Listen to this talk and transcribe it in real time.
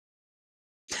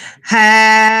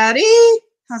Howdy!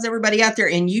 How's everybody out there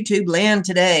in YouTube land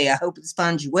today? I hope this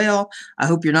finds you well. I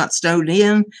hope you're not snowed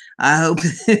in. I hope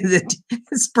that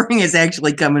spring is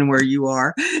actually coming where you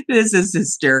are. This is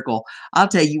hysterical. I'll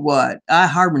tell you what, I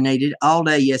hibernated all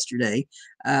day yesterday.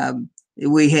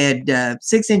 We had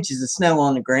 6 inches of snow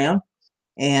on the ground,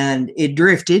 and it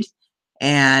drifted,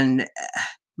 and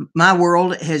my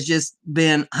world has just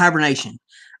been hibernation.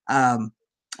 Um,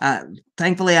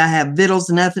 Thankfully, I have victuals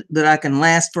enough that I can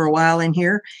last for a while in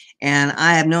here, and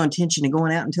I have no intention of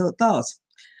going out until it thaws.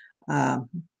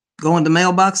 Going to the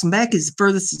mailbox and back is the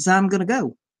furthest as I'm going to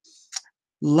go.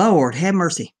 Lord, have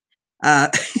mercy.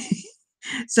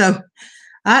 So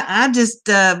I just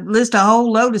list a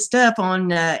whole load of stuff on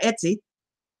Etsy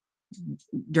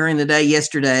during the day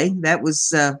yesterday. That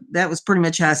was pretty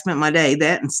much how I spent my day,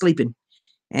 that and sleeping.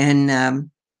 And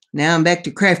now I'm back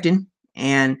to crafting.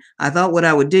 And I thought what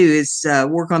I would do is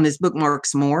work on this bookmark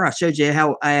some more. I showed you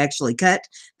how I actually cut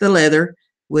the leather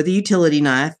with a utility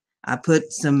knife. I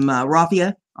put some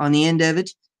raffia on the end of it.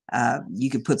 You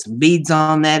could put some beads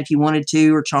on that if you wanted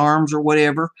to, or charms or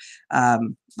whatever.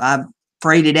 I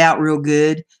frayed it out real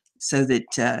good so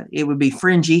that it would be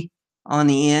fringy on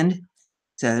the end.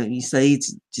 So you see,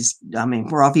 it's just, I mean,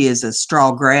 raffia is a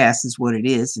straw grass is what it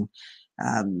is.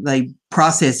 And they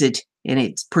process it, and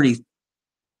it's pretty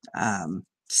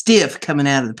stiff coming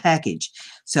out of the package.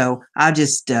 So I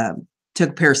just took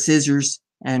a pair of scissors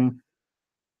and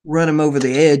run them over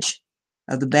the edge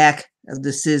of the back of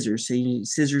the scissors. See,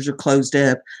 scissors are closed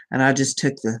up, and I just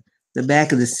took the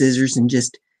back of the scissors and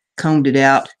just combed it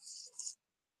out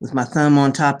with my thumb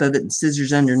on top of it and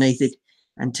scissors underneath it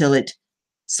until it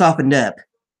softened up.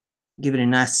 Give it a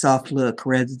nice soft look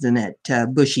rather than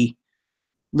that bushy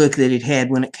look that it had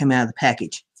when it came out of the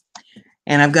package.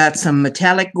 And I've got some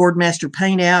metallic Gourdmaster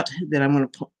paint out that I'm going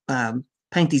to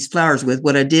paint these flowers with.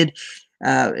 What I did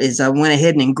is I went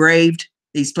ahead and engraved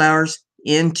these flowers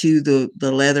into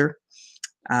the leather.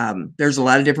 There's a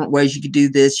lot of different ways you could do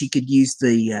this. You could use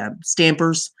the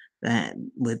stampers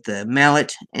with the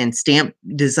mallet and stamp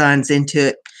designs into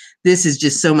it. This is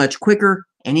just so much quicker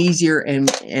and easier, and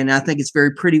I think it's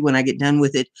very pretty when I get done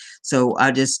with it. So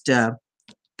I just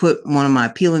put one of my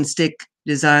peel and stick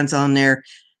designs on there,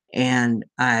 and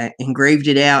I engraved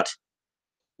it out,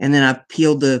 and then I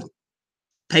peeled the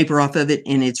paper off of it,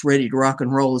 and it's ready to rock and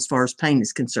roll as far as paint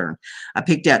is concerned. I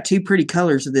picked out 2 pretty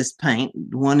colors of this paint.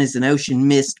 One is an ocean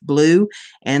mist blue,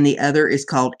 and the other is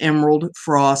called emerald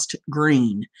frost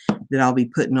green that I'll be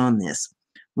putting on this.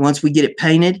 Once we get it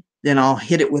painted, then I'll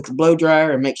hit it with the blow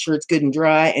dryer and make sure it's good and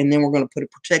dry, and then we're going to put a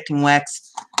protecting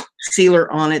wax sealer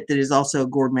on it that is also a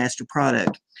Gourdmaster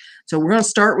product. So we're going to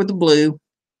start with the blue,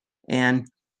 and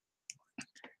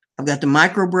I've got the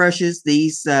micro brushes.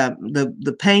 These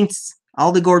the paints,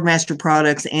 all the Gourdmaster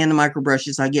products and the micro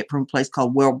brushes I get from a place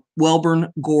called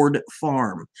Welburn Gourd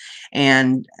Farm,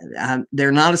 and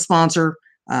they're not a sponsor.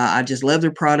 I just love their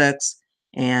products,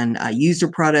 and I use their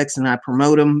products, and I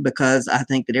promote them because I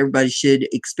think that everybody should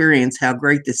experience how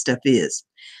great this stuff is.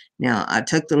 Now I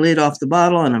took the lid off the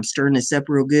bottle, and I'm stirring this up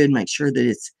real good, make sure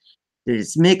that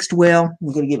it's mixed well.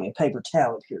 I'm going to get me a paper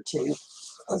towel up here too,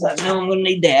 because I know I'm going to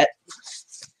need that.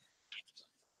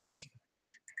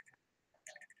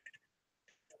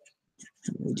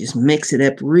 We just mix it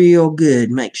up real good,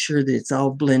 make sure that it's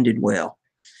all blended well.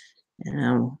 And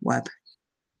I'll wipe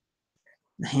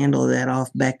the handle of that off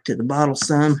back to the bottle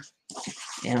some.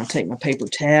 And I'll take my paper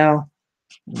towel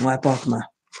and wipe off my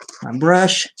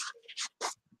brush.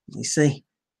 You see,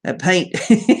 that paint,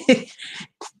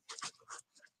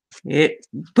 it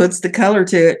puts the color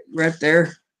to it right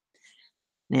there.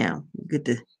 Now, we'll get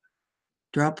the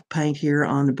drop of paint here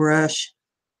on the brush.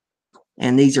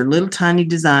 And these are little tiny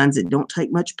designs that don't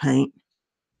take much paint.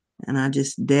 And I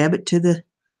just dab it to the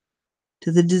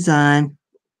design.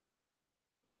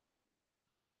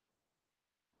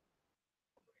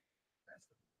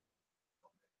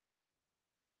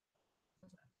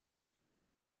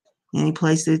 Any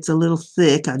place that's a little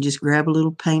thick, I just grab a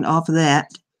little paint off of that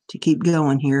to keep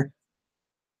going here.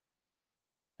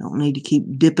 Don't need to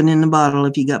keep dipping in the bottle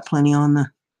if you got plenty on the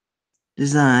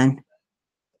design.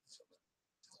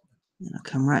 And I'll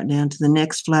come right down to the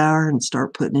next flower and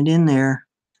start putting it in there.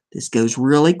 This goes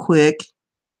really quick.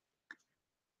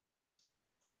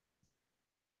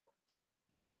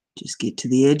 Just get to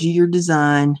the edge of your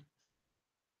design.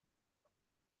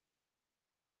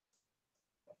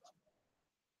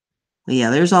 But yeah,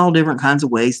 there's all different kinds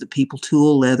of ways that people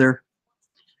tool leather.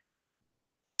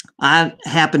 I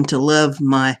happen to love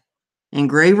my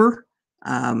engraver.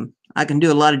 I can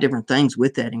do a lot of different things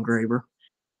with that engraver.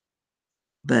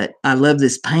 But I love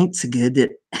this paint so good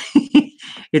that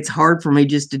it's hard for me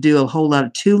just to do a whole lot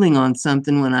of tooling on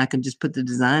something when I can just put the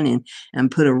design in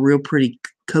and put a real pretty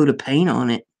coat of paint on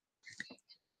it.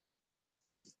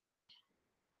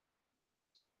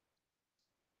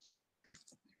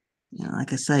 You know,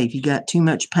 like I say, if you got too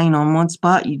much paint on one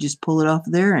spot, you just pull it off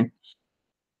there and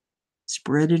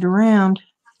spread it around.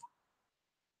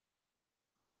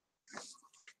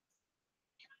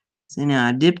 See, now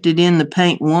I dipped it in the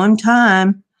paint one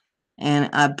time and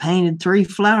I painted 3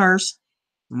 flowers.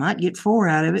 I might get 4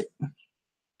 out of it,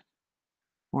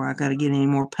 or I got to get any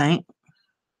more paint.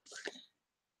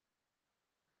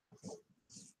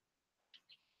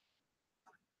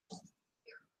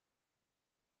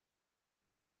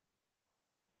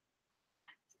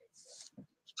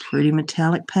 Pretty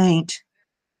metallic paint.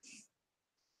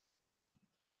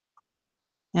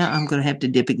 Now I'm going to have to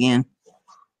dip again.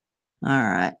 All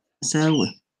right, so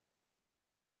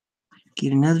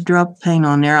get another drop of paint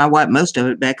on there. I wipe most of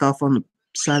it back off on the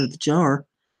side of the jar,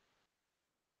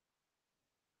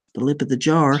 the lip of the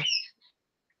jar.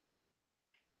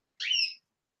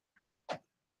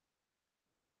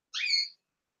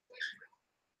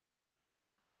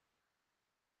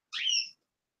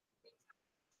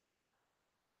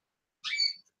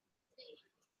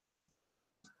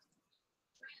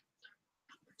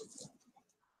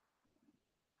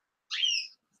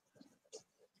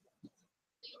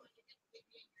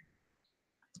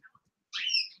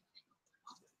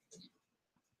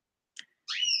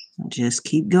 Just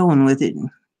keep going with it.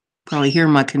 Probably hear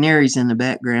my canaries in the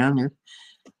background. They're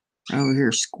over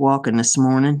here squawking this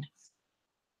morning.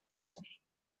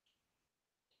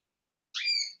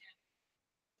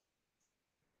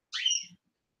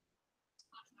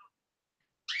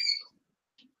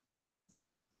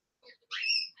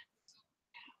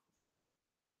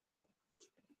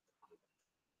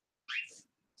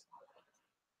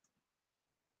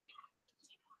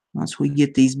 Once we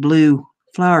get these blue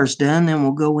flowers done, then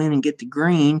we'll go in and get the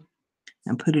green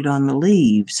and put it on the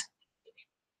leaves.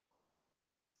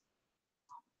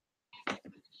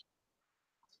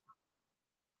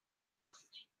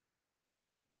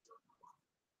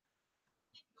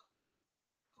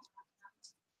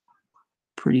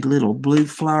 Pretty little blue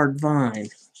flowered vine.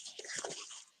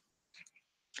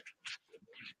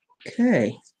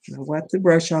 Okay, I'll wipe the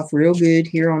brush off real good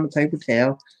here on the paper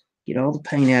towel. Get all the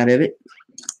paint out of it.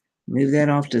 Move that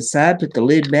off to the side, put the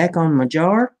lid back on my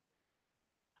jar,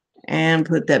 and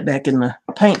put that back in the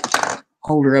paint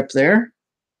holder up there.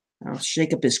 I'll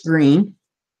shake up this green.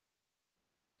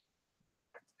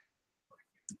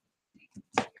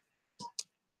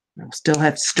 I'll still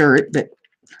have to stir it, but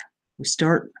we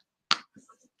start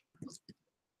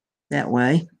that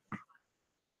way.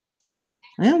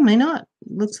 Well, may not.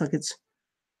 It looks like it's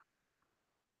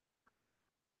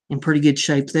in pretty good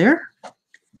shape there.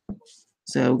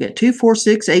 So we got 2, 4,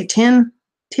 6, 8,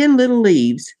 10 little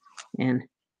leaves, and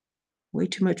way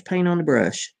too much paint on the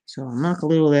brush. So I'll knock a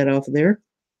little of that off of there.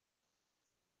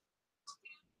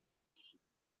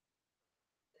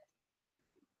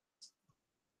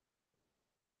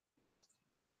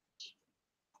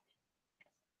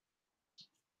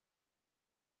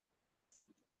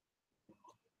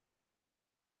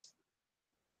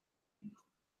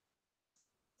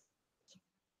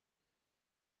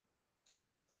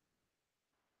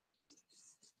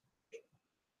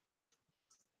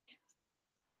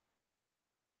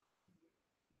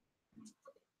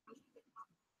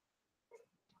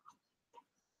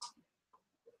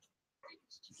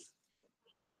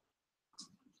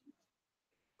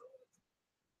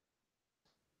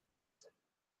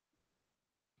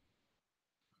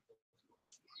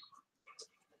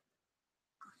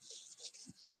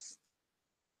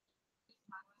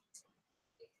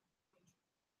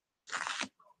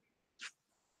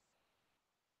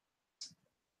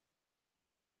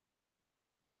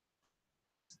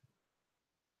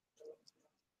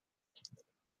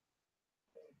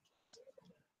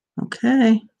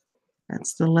 Okay,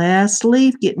 that's the last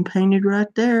leaf getting painted right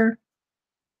there.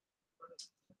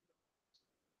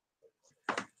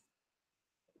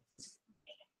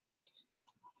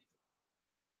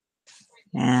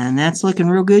 And that's looking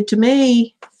real good to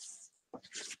me.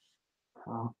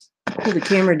 I'll put the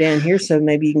camera down here so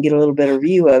maybe you can get a little better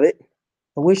view of it.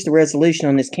 I wish the resolution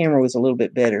on this camera was a little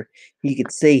bit better. You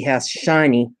could see how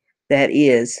shiny that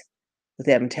is with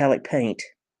that metallic paint.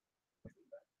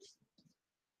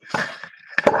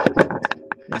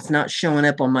 It's not showing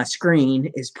up on my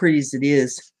screen as pretty as it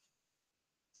is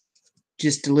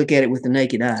just to look at it with the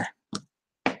naked eye.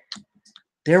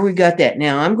 There we got that.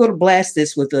 Now I'm going to blast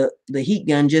this with the heat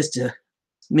gun just a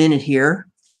minute here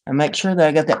and make sure that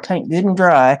I got that paint good and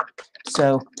dry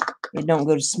so it don't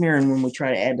go to smearing when we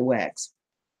try to add the wax.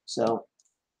 So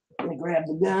let me grab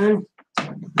the gun.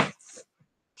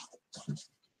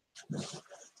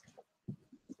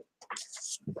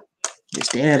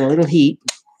 Just to add a little heat.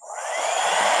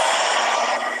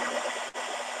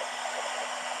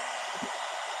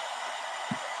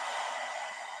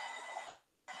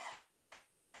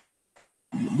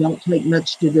 It don't take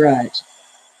much to dry it.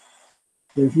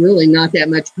 There's really not that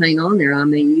much paint on there. I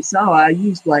mean, you saw I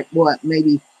used like what,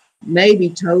 maybe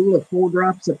total of 4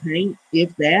 drops of paint,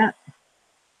 if that.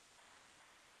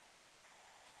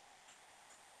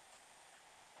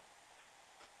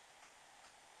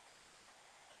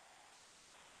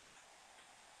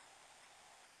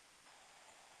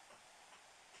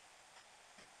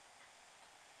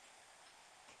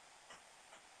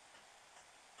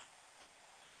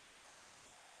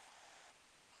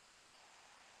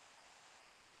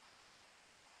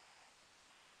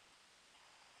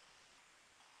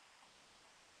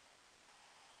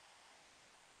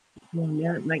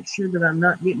 Yeah, make sure that I'm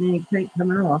not getting any paint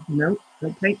coming off. Nope,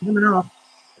 no paint coming off.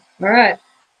 All right.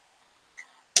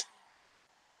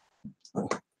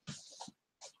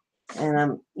 And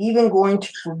I'm even going to,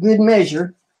 for good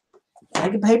measure,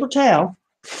 take a paper towel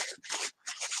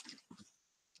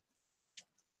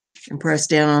and press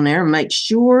down on there and make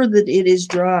sure that it is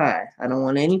dry. I don't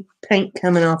want any paint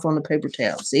coming off on the paper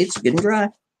towel. See, it's good and dry.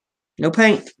 No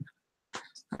paint.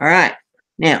 All right.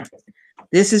 Now,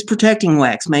 this is protecting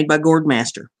wax made by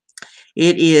Gordmaster.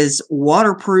 It is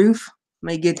waterproof.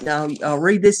 I'll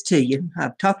read this to you.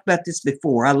 I've talked about this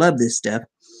before. I love this stuff.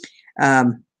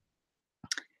 And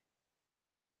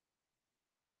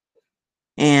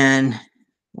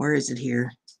where is it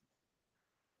here?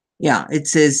 Yeah, it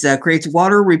says creates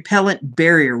water repellent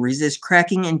barrier, resists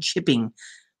cracking and chipping,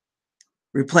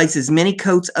 replaces many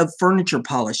coats of furniture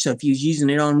polish. So if you was using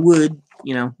it on wood,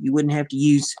 you know, you wouldn't have to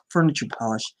use furniture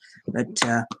polish. But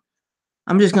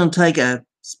I'm just going to take a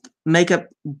makeup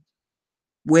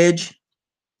wedge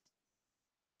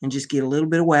and just get a little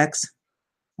bit of wax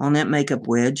on that makeup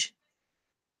wedge.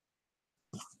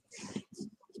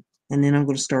 And then I'm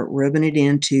going to start rubbing it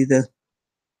into the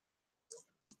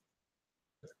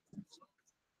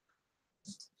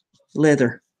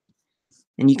leather.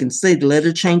 And you can see the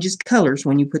leather changes colors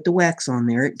when you put the wax on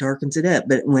there. It darkens it up.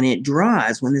 But when it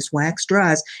dries, when this wax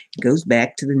dries, it goes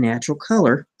back to the natural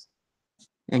color.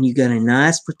 And you got a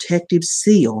nice protective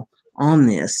seal on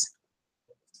this.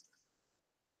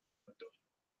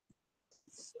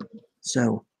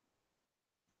 So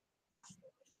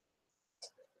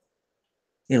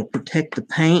it'll protect the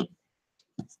paint.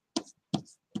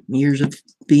 Years of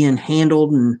being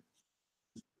handled, and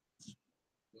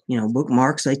you know,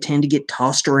 bookmarks, they tend to get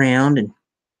tossed around and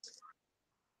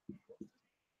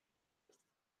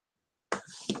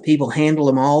people handle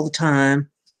them all the time,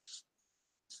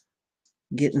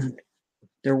 getting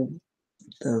the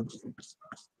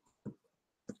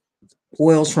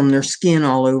oils from their skin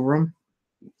all over them.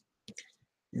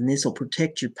 And this will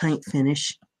protect your paint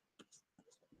finish.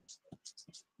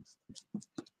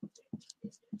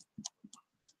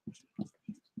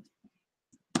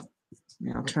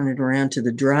 Now I'll turn it around to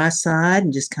the dry side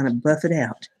and just kind of buff it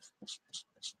out.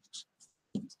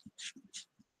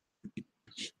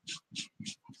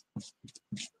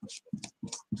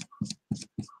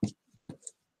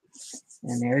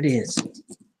 And there it is.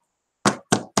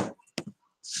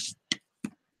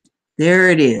 There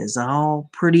it is, all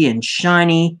pretty and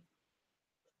shiny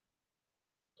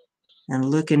and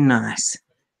looking nice.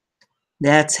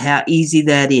 That's how easy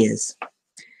that is.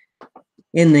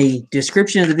 In the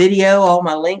description of the video, all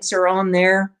my links are on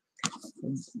there.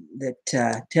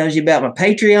 That tells you about my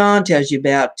Patreon, tells you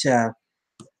about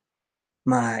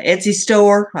my Etsy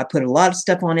store. I put a lot of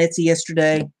stuff on Etsy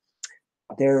yesterday.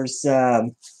 There's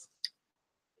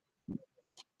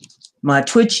my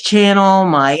Twitch channel,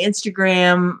 my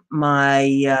Instagram,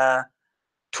 my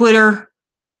Twitter,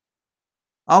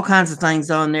 all kinds of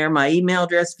things on there. My email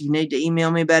address, if you need to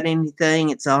email me about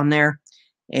anything, it's on there.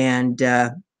 And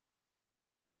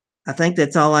I think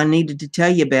that's all I needed to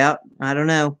tell you about. I don't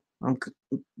know.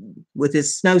 With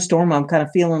this snowstorm, I'm kind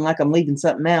of feeling like I'm leaving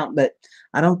something out, but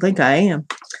I don't think I am.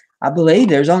 I believe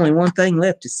there's only one thing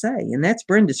left to say, and that's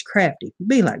Brenda's Crafty.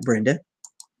 Be like Brenda.